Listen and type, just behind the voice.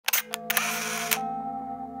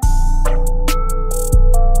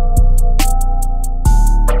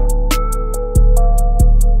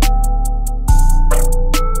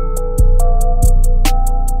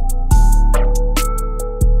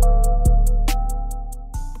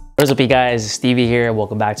What's up you guys, Stevie here.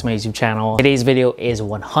 Welcome back to my YouTube channel. Today's video is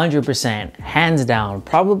 100% hands down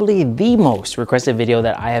probably the most requested video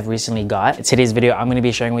that I have recently got. In today's video, I'm going to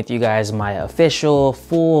be sharing with you guys my official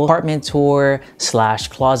full apartment tour slash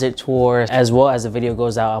closet tour. As well as the video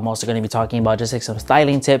goes out, I'm also going to be talking about just like some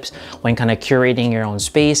styling tips when kind of curating your own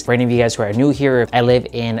space. For any of you guys who are new here, I live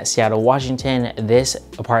in Seattle, Washington. This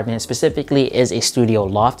apartment specifically is a studio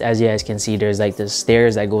loft. As you guys can see, there's like the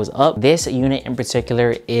stairs that goes up. This unit in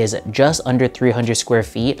particular is just under 300 square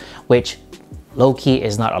feet, which low-key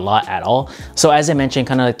is not a lot at all. So as I mentioned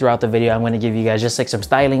kind of like throughout the video, I'm going to give you guys just like some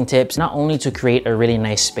styling tips, not only to create a really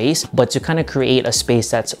nice space, but to kind of create a space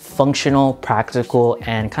that's functional, practical,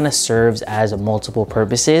 and kind of serves as multiple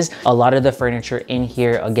purposes. A lot of the furniture in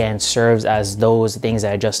here, again, serves as those things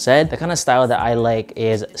that I just said. The kind of style that I like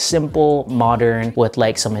is simple, modern, with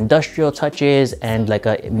like some industrial touches and like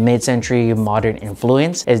a mid-century modern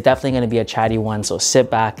influence. It's definitely going to be a chatty one, so sit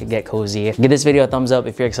back, get cozy. Give this video a thumbs up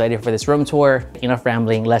if you're excited for this room tour. Enough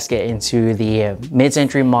rambling, let's get into the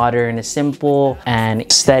mid-century modern, simple and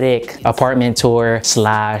aesthetic apartment tour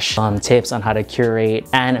slash tips on how to curate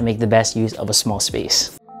and make the best use of a small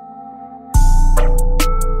space.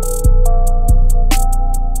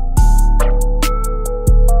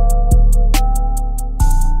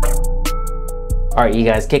 All right, you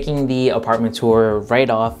guys, kicking the apartment tour right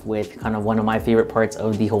off with kind of one of my favorite parts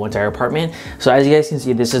of the whole entire apartment. So as you guys can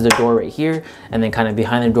see, this is the door right here. And then kind of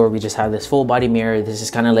behind the door, we just have this full body mirror. This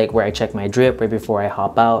is kind of like where I check my drip right before I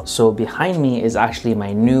hop out. So behind me is actually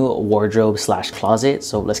my new wardrobe slash closet.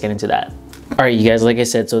 So let's get into that. All right, you guys, like I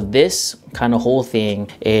said, so this kind of whole thing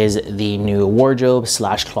is the new wardrobe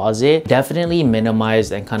slash closet. Definitely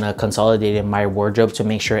minimized and kind of consolidated my wardrobe to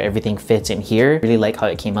make sure everything fits in here. Really like how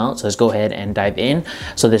it came out, so let's go ahead and dive in.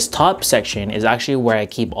 So this top section is actually where I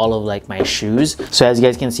keep all of like my shoes. So as you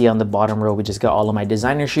guys can see on the bottom row, we just got all of my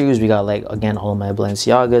designer shoes. We got like, again, all of my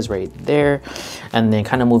Balenciagas right there. And then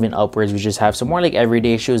kind of moving upwards, we just have some more like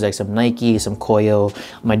everyday shoes, like some Nike, some Koyo.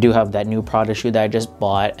 I do have that new Prada shoe that I just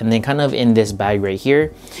bought. And then kind of in this bag right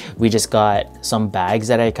here, we just got some bags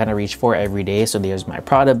that I kind of reach for every day. So there's my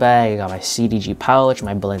Prada bag, I got my CDG pouch,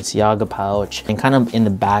 my Balenciaga pouch, and kind of in the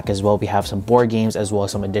back as well, we have some board games as well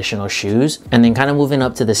as some additional shoes. And then kind of moving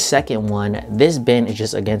up to the second one, this bin is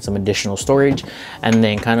just, again, some additional storage. And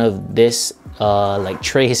then kind of this like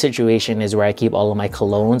tray situation is where I keep all of my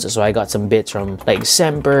colognes. So I got some bits from like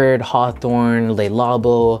Scentbird, Hawthorne, Le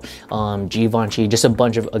Labo, Givenchy, just a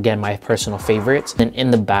bunch of, again, my personal favorites. And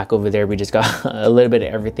in the back over there, we just got a little bit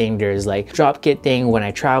of everything. There's like drop kit thing when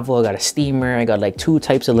I travel. I got a steamer. I got like 2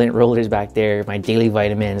 types of lint rollers back there, my daily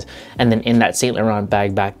vitamins. And then in that Saint Laurent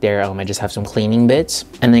bag back there, I just have some cleaning bits.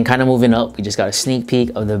 And then kind of moving up, we just got a sneak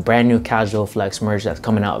peek of the brand new Casual Flex merch that's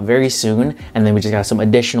coming out very soon. And then we just got some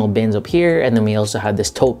additional bins up here. And then we also have this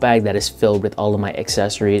tote bag that is filled with all of my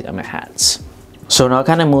accessories and my hats. So now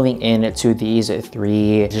kind of moving into these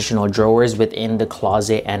 3 additional drawers within the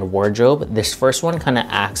closet and wardrobe. This first one kind of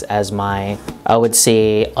acts as my, I would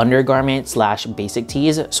say, undergarment slash basic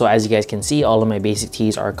tees. So as you guys can see, all of my basic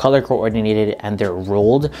tees are color coordinated and they're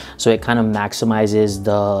rolled. So it kind of maximizes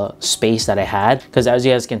the space that I had. Because as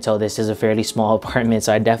you guys can tell, this is a fairly small apartment.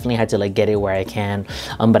 So I definitely had to like get it where I can.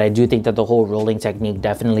 But I do think that the whole rolling technique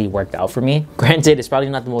definitely worked out for me. Granted, it's probably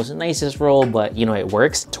not the most nicest roll, but you know, it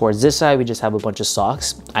works. Towards this side, we just have a bunch of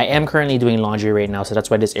socks. I am currently doing laundry right now, so that's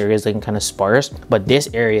why this area is looking kind of sparse, but this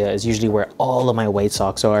area is usually where all of my white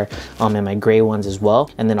socks are, and my gray ones as well.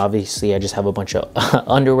 And then obviously I just have a bunch of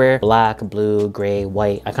underwear, black, blue, gray,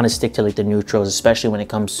 white. I kind of stick to like the neutrals, especially when it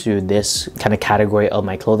comes to this kind of category of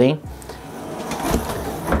my clothing.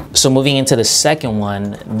 So moving into the second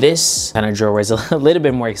one, this kind of drawer is a little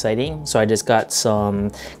bit more exciting. So I just got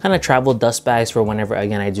some kind of travel dust bags for whenever,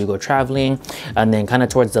 again, I do go traveling. And then kind of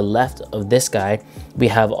towards the left of this guy, we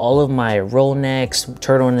have all of my roll necks,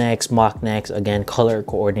 turtlenecks, mock necks, again, color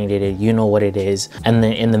coordinated, you know what it is. And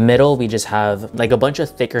then in the middle, we just have like a bunch of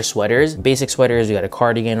thicker sweaters, basic sweaters. We got a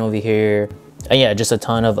cardigan over here. And yeah, just a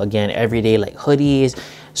ton of, again, everyday like hoodies,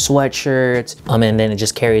 sweatshirts, and then it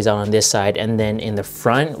just carries out on this side. And then in the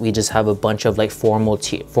front, we just have a bunch of like formal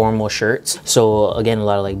shirts. So again, a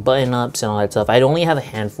lot of like button-ups and all that stuff. I only have a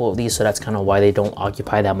handful of these, so that's kind of why they don't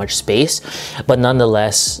occupy that much space. But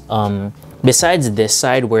nonetheless, besides this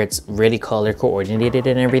side where it's really color coordinated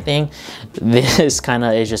and everything, this kind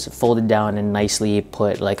of is just folded down and nicely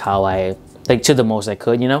put like how I, like to the most I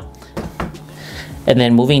could, you know? And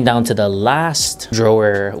then moving down to the last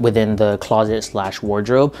drawer within the closet slash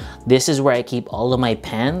wardrobe, this is where I keep all of my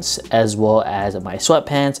pants as well as my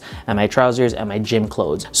sweatpants and my trousers and my gym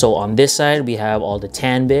clothes. So on this side, we have all the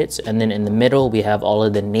tan bits, and then in the middle, we have all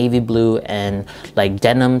of the navy blue and like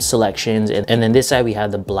denim selections. And then this side, we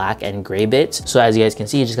have the black and gray bits. So as you guys can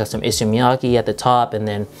see, you just got some Issey Miyake at the top, and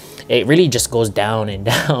then it really just goes down and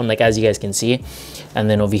down, like as you guys can see. And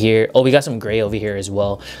then over here, oh, we got some gray over here as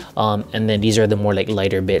well. And then these are the more like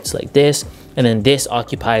lighter bits like this. And then this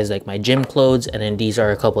occupies like my gym clothes. And then these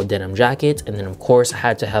are a couple of denim jackets. And then of course I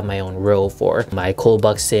had to have my own row for my Cole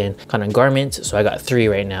Buxton kind of garments. So I got 3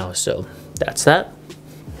 right now. So that's that.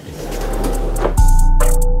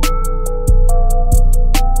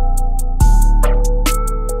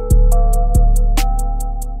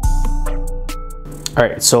 All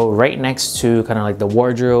right, so right next to kind of like the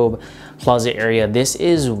wardrobe closet area, this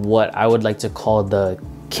is what I would like to call the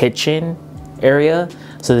kitchen area.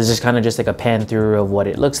 So this is kind of just like a pan through of what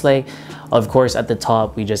it looks like. Of course, at the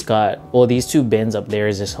top, we just got, well, these 2 bins up there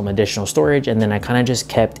is just some additional storage. And then I kind of just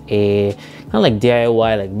kept a kind of like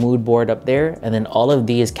DIY like mood board up there. And then all of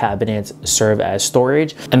these cabinets serve as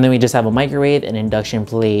storage. And then we just have a microwave, an induction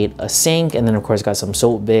plate, a sink, and then of course got some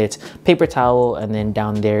soap bits, paper towel. And then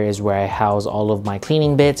down there is where I house all of my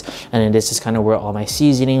cleaning bits. And then this is kind of where all my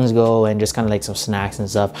seasonings go and just kind of like some snacks and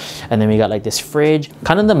stuff. And then we got like this fridge.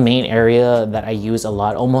 Kind of the main area that I use a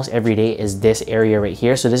lot almost every day is this area right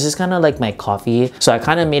here. So this is kind of like my coffee. So I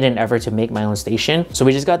kind of made an effort to make my own station. So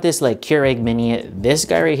we just got this like Keurig mini. This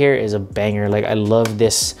guy right here is a banger. Like I love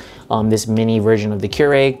this this mini version of the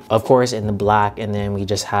Keurig, of course in the black. And then we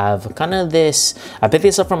just have kind of this, I picked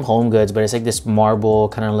this up from Home Goods, but it's like this marble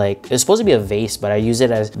kind of like, it's supposed to be a vase, but I use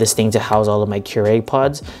it as this thing to house all of my Keurig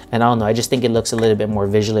pods. And I don't know, I just think it looks a little bit more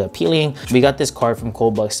visually appealing. We got this card from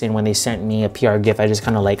Cole Buxton when they sent me a PR gift. I just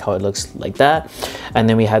kind of like how it looks like that. And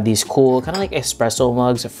then we have these cool kind of like espresso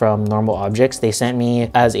mugs from Normal Objects. They sent me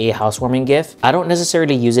as a housewarming gift. I don't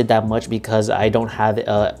necessarily use it that much because I don't have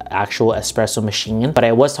an actual espresso machine, but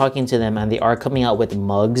I was talking to them and they are coming out with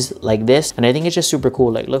mugs like this. And I think it's just super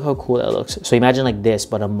cool. Like, look how cool that looks. So imagine like this,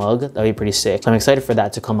 but a mug, that'd be pretty sick. So I'm excited for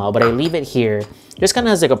that to come out, but I leave it here just kind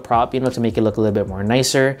of as like a prop, you know, to make it look a little bit more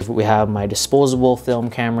nicer. We have my disposable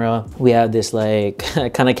film camera. We have this like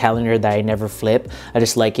kind of calendar that I never flip. I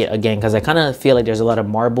just like it again because I kind of feel like there's a lot of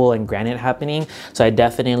marble and granite happening. So I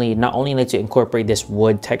definitely not only like to incorporate this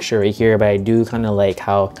wood texture right here, but I do kind of like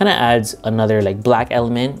how kind of adds another like black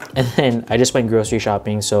element. And then I just went grocery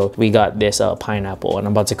shopping, so we got this pineapple and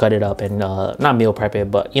I'm about to cut it up and not meal prep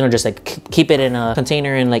it, but you know, just like keep it in a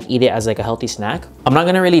container and like eat it as like a healthy snack. I'm not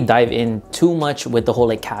gonna really dive in too much with the whole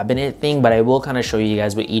like cabinet thing, but I will kind of show you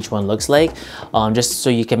guys what each one looks like, just so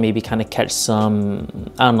you can maybe kind of catch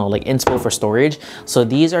some, I don't know, like inspo for storage. So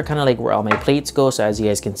these are kind of like where all my plates go. So as you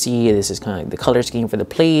guys can see, this is kind of like the color scheme for the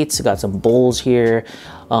plates. Got some bowls here,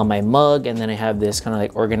 my mug, and then I have this kind of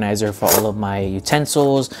like organizer for all of my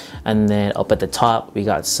utensils. And then up at the top, we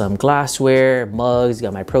got some glassware, mugs,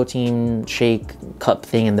 got my protein shake cup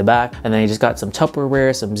thing in the back. And then I just got some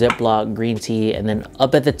Tupperware, some Ziploc, green tea. And then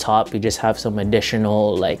up at the top, we just have some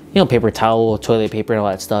additional like, you know, paper towel, toilet paper, and all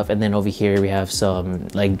that stuff. And then over here, we have some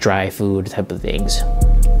like dry food type of things.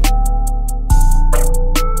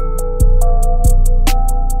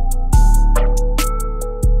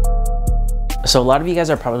 So a lot of you guys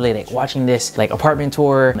are probably like watching this like apartment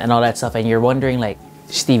tour and all that stuff, and you're wondering like,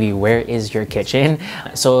 Stevie, where is your kitchen?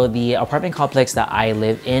 So the apartment complex that I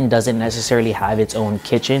live in doesn't necessarily have its own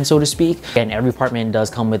kitchen, so to speak. And every apartment does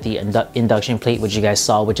come with the induction plate, which you guys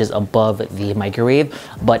saw, which is above the microwave.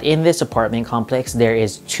 But in this apartment complex, there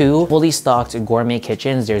is 2 fully stocked gourmet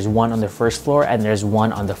kitchens. There's one on the 1st floor and there's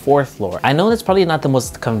one on the 4th floor. I know that's probably not the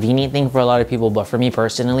most convenient thing for a lot of people, but for me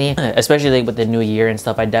personally, especially like with the new year and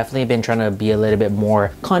stuff, I definitely been trying to be a little bit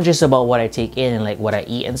more conscious about what I take in and like what I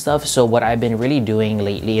eat and stuff. So what I've been really doing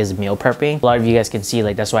lately is meal prepping. A lot of you guys can see,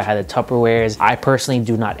 like, that's why I had the Tupperwares. I personally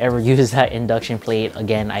do not ever use that induction plate.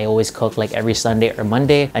 Again, I always cook like every Sunday or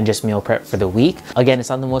Monday and just meal prep for the week. Again, it's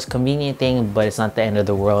not the most convenient thing, but it's not the end of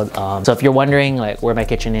the world. So if you're wondering like where my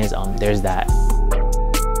kitchen is, there's that.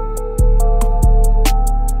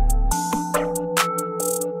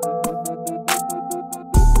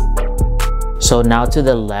 So now to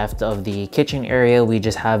the left of the kitchen area, we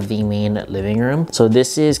just have the main living room. So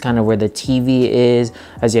this is kind of where the TV is.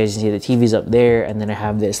 As you guys can see, the TV's up there, and then I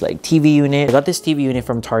have this like TV unit. I got this TV unit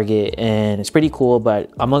from Target and it's pretty cool, but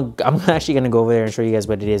I'm actually gonna go over there and show you guys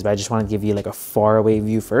what it is, but I just want to give you like a far away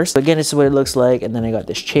view first. So again, this is what it looks like. And then I got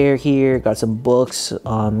this chair here, got some books,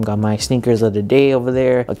 got my sneakers of the day over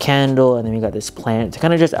there, a candle, and then we got this plant to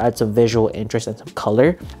kind of just add some visual interest and some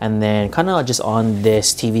color. And then kind of just on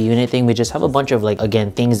this TV unit thing, we just have a bunch of like,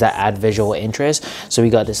 again, things that add visual interest. So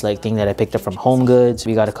we got this like thing that I picked up from Home Goods.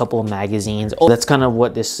 We got a couple of magazines. Oh, that's kind of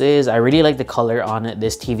what this is. I really like the color on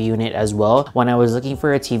this TV unit as well. When I was looking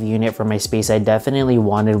for a TV unit for my space, I definitely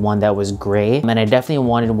wanted one that was gray, and I definitely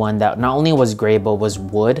wanted one that not only was gray but was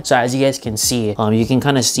wood. So as you guys can see, you can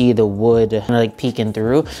kind of see the wood kind of like peeking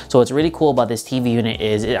through. So what's really cool about this TV unit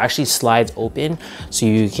is it actually slides open, so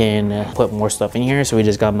you can put more stuff in here. So we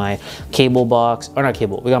just got my cable box, or not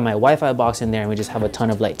cable, we got my Wi-Fi box in there, and we just have a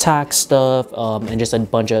ton of like tack stuff, and just a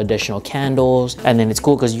bunch of additional candles. And then it's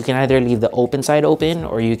cool because you can either leave the open side open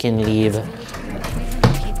or you can leave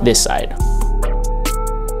this side.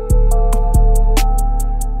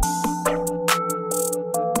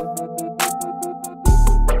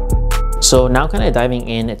 So now kind of diving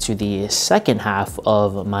into the second half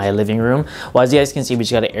of my living room. Well, as you guys can see, we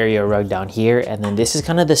just got an area rug down here, and then this is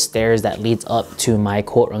kind of the stairs that leads up to my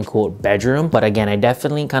quote unquote bedroom. But again, I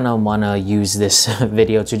definitely kind of want to use this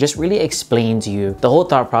video to just really explain to you the whole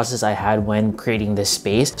thought process I had when creating this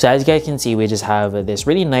space. So as you guys can see, we just have this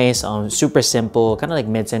really nice, super simple, kind of like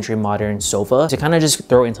mid-century modern sofa. To kind of just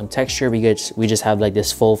throw in some texture, we just have like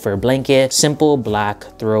this faux fur blanket, simple black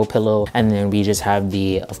throw pillow, and then we just have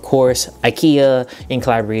the, of course, IKEA in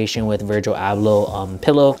collaboration with Virgil Abloh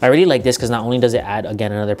pillow. I really like this because not only does it add,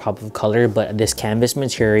 again, another pop of color, but this canvas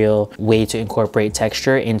material way to incorporate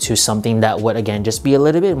texture into something that would, again, just be a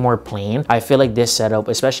little bit more plain. I feel like this setup,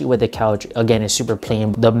 especially with the couch, again, is super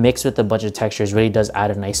plain. The mix with a bunch of textures really does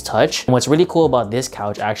add a nice touch. And what's really cool about this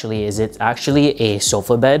couch actually is it's actually a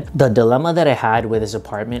sofa bed. The dilemma that I had with this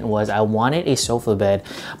apartment was I wanted a sofa bed,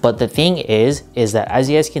 but the thing is that as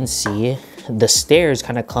you guys can see, the stairs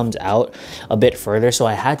kind of comes out a bit further, so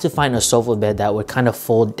I had to find a sofa bed that would kind of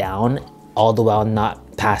fold down all the while not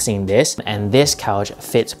passing this, and this couch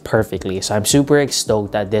fits perfectly. So I'm super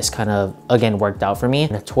stoked that this kind of, again, worked out for me.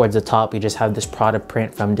 And towards the top, we just have this Prada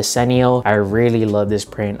print from Decennial. I really love this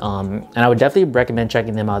print, and I would definitely recommend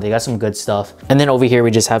checking them out. They got some good stuff. And then over here,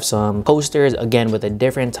 we just have some posters, again, with a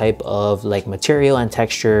different type of like material and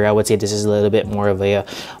texture. I would say this is a little bit more of a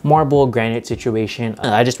marble granite situation.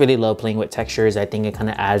 I just really love playing with textures. I think it kind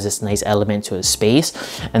of adds this nice element to a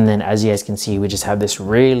space. And then as you guys can see, we just have this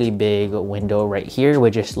really big window right here,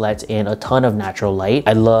 which just lets in a ton of natural light.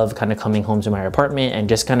 I love kind of coming home to my apartment and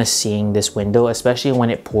just kind of seeing this window, especially when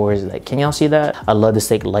it pours. Like, can y'all see that? I love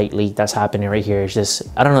this like light leak that's happening right here. It's just,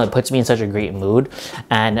 I don't know, it puts me in such a great mood.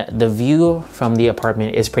 And the view from the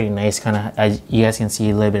apartment is pretty nice, kind of, as you guys can see,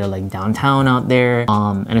 a little bit of like downtown out there,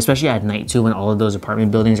 and especially at night too, when all of those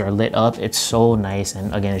apartment buildings are lit up. It's so nice,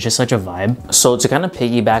 and again, it's just such a vibe. So to kind of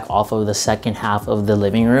piggyback off of the second half of the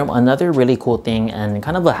living room, another really cool thing and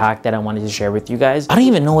kind of a hack that I wanted to share with you guys. I don't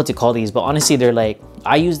even know what to call these, but honestly, they're like,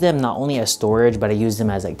 I use them not only as storage, but I use them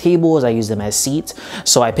as like tables, I use them as seats.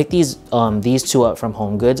 So I picked these two up from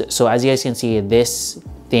Home Goods. So as you guys can see, this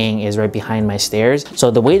thing is right behind my stairs. So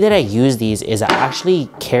the way that I use these is I actually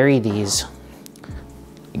carry these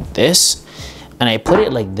like this, and I put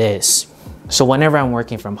it like this. So whenever I'm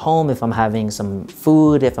working from home, if I'm having some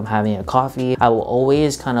food, if I'm having a coffee, I will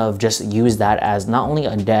always kind of just use that as not only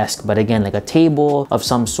a desk, but again, like a table of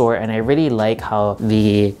some sort. And I really like how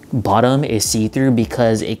the bottom is see-through,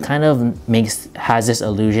 because it kind of has this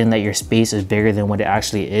illusion that your space is bigger than what it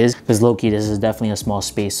actually is. Because low-key, this is definitely a small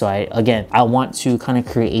space. So I want to kind of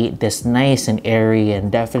create this nice and airy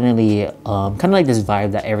and definitely kind of like this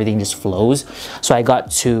vibe that everything just flows. So I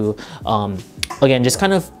got to again, just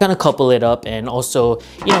kind of couple it up. And also,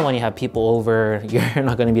 you know, when you have people over, you're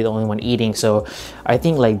not going to be the only one eating. So I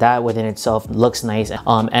think like that within itself looks nice.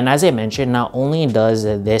 And as I mentioned, not only does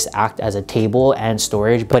this act as a table and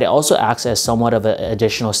storage, but it also acts as somewhat of an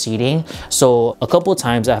additional seating. So a couple of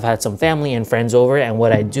times I've had some family and friends over, and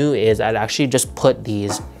what I do is I'd actually just put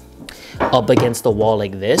these up against the wall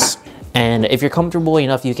like this. And if you're comfortable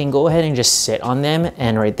enough, you can go ahead and just sit on them,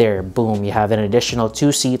 and right there, boom, you have an additional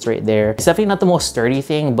 2 seats right there. It's definitely not the most sturdy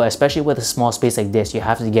thing, but especially with a small space like this, you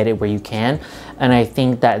have to get it where you can. And I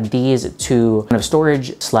think that these two kind of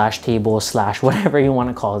storage slash table slash whatever you want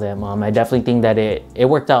to call them, I definitely think that it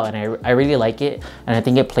worked out, and I really like it, and I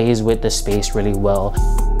think it plays with the space really well.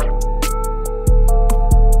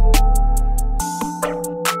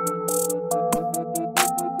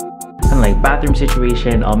 bathroom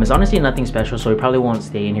situation, it's honestly nothing special, so we probably won't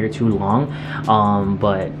stay in here too long.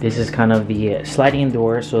 But this is kind of the sliding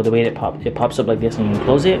door. So the way it pops up like this, and you can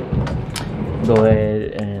close it. Go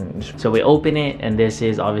ahead, and so we open it, and this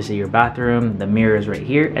is obviously your bathroom. The mirror is right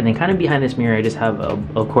here, and then kind of behind this mirror I just have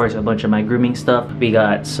of course a bunch of my grooming stuff. We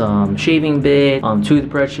got some shaving bit,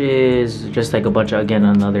 toothbrushes, just like a bunch of, again,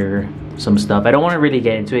 some stuff. I don't want to really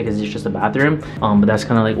get into it because it's just a bathroom, but that's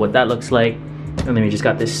kind of like what that looks like. And then we just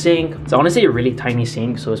got this sink. It's honestly a really tiny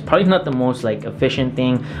sink, so it's probably not the most like efficient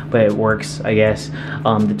thing, but it works, I guess.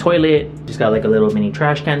 The toilet just got like a little mini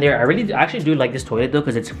trash can there. I actually do like this toilet though,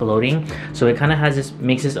 because it's floating, so it kind of has this,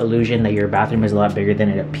 makes this illusion that your bathroom is a lot bigger than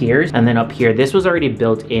it appears. And then up here, this was already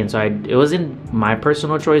built in, so it wasn't my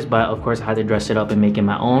personal choice, but of course I had to dress it up and make it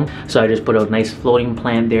my own. So I just put a nice floating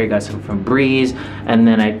plant there, got some from Breeze, and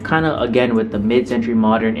then I kind of, again, with the mid-century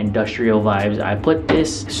modern industrial vibes, I put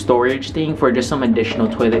this storage thing for just some additional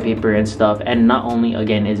toilet paper and stuff. And not only,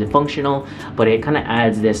 again, is it functional, but it kind of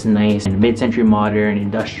adds this nice mid-century modern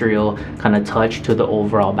industrial kind of touch to the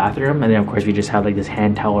overall bathroom. And then of course we just have like this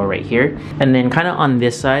hand towel right here. And then kind of on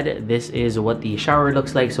this side, this is what the shower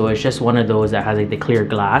looks like. So it's just one of those that has like the clear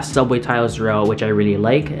glass subway tiles throughout, which I really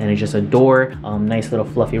like. And it's just a door, nice little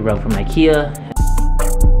fluffy rug from IKEA.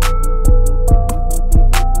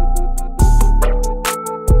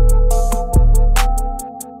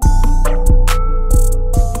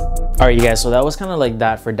 Alright you guys, so that was kind of like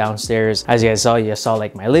that for downstairs. As you guys saw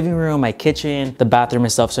like my living room, my kitchen, the bathroom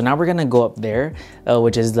and stuff. So now we're gonna go up there,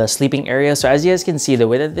 which is the sleeping area. So as you guys can see, the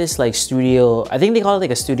way that this like studio, I think they call it like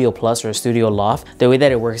a studio plus or a studio loft. The way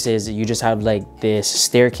that it works is you just have like this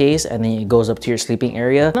staircase, and then it goes up to your sleeping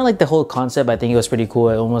area. Kind of like the whole concept, I think it was pretty cool.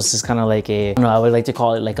 It almost is kind of like a, I don't know, I would like to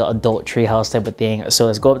call it like an adult treehouse type of thing. So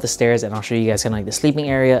let's go up the stairs, and I'll show you guys kind of like the sleeping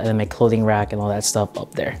area, and then my clothing rack and all that stuff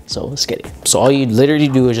up there. So let's get it. So all you literally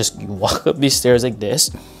do is just walk up these stairs like this.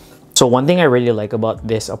 So one thing I really like about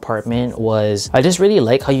this apartment was I just really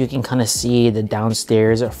like how you can kind of see the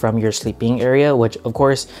downstairs from your sleeping area, which of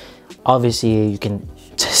course obviously you can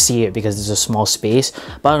see it because there's a small space,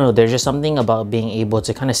 but I don't know, there's just something about being able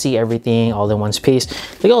to kind of see everything all in one space.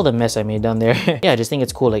 Look at all the mess I made down there. Yeah, I just think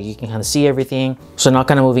it's cool, like you can kind of see everything. So now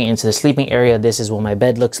kind of moving into the sleeping area, this is what my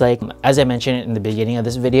bed looks like. As I mentioned in the beginning of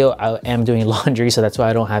this video, I am doing laundry, so that's why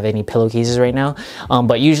I don't have any pillowcases right now.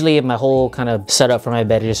 But usually my whole kind of setup for my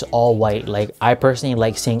bed is just all white. Like I personally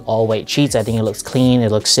like seeing all white sheets. I think it looks clean,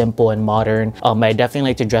 it looks simple and modern. I definitely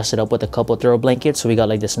like to dress it up with a couple throw blankets. So we got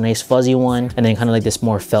like this nice fuzzy one, and then kind of like this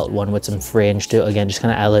more felt one with some fringe to, again, just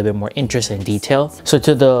kind of add a little bit more interest and detail. So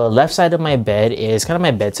to the left side of my bed is kind of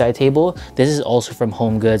my bedside table. This is also from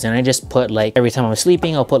Home Goods, and I just put like, every time I'm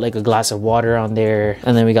sleeping, I'll put like a glass of water on there.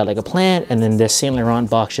 And then we got like a plant, and then this Saint Laurent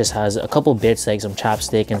box just has a couple bits like some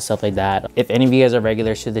chapstick and stuff like that. If any of you guys are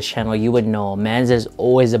regulars to this channel, you would know Mans is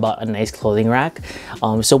always about a nice clothing rack.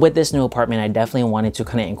 So with this new apartment, I definitely wanted to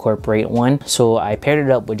kind of incorporate one. So I paired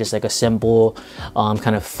it up with just like a simple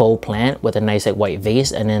kind of faux plant with a nice like white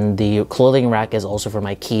vase, and then the clothing rack is also from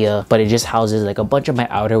IKEA, but it just houses like a bunch of my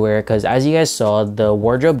outerwear, because as you guys saw, the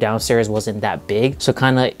wardrobe downstairs wasn't that big. So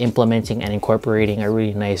kind of implementing and incorporating a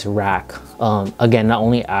really nice rack, again, not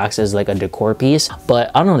only acts as like a decor piece,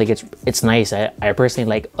 but I don't know, like it's nice. I personally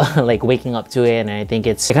like like waking up to it, and I think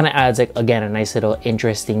it kind of adds like, again, a nice little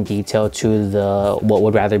interesting detail to the what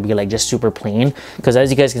would rather be like just super plain, because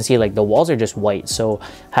as you guys can see, like the walls are just white. So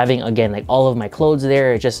having, again, like all of my clothes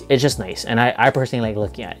there, it's just nice, and I personally like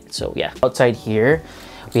looking at it. So yeah, outside here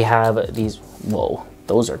we have these, whoa,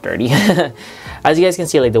 those are dirty. As you guys can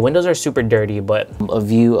see, like the windows are super dirty, but a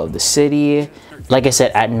view of the city, like I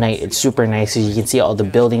said, at night it's super nice, because you can see all the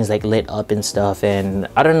buildings like lit up and stuff. And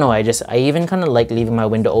I don't know, I even kind of like leaving my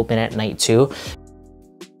window open at night too.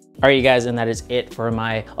 Alright you guys, and that is it for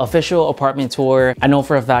my official apartment tour. I know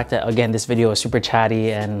for a fact that, again, this video was super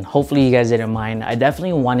chatty, and hopefully you guys didn't mind. I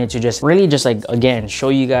definitely wanted to just really just like, again, show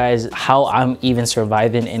you guys how I'm even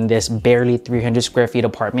surviving in this barely 300 square feet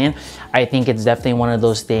apartment. I think it's definitely one of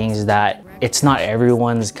those things that it's not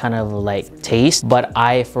everyone's kind of like taste, but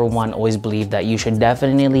I for one always believe that you should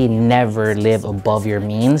definitely never live above your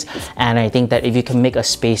means. And I think that if you can make a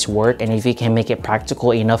space work, and if you can make it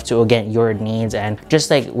practical enough to, again, your needs and just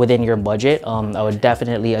like within your budget, I would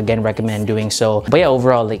definitely, again, recommend doing so. But yeah,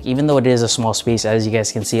 overall, like even though it is a small space, as you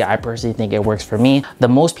guys can see, I personally think it works for me. The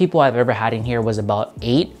most people I've ever had in here was about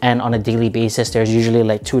 8, and on a daily basis there's usually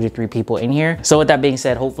like 2 to 3 people in here. So with that being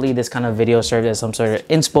said, hopefully this kind of video served as some sort of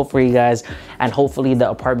inspo for you guys, and hopefully the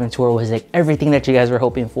apartment tour was like everything that you guys were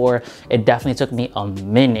hoping for. It definitely took me a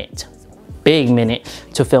minute, big minute,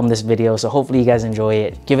 to film this video. So hopefully you guys enjoy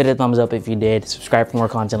it. Give it a thumbs up if you did. Subscribe for more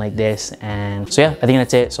content like this. And so yeah, I think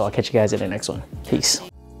that's it. So I'll catch you guys in the next one. Peace.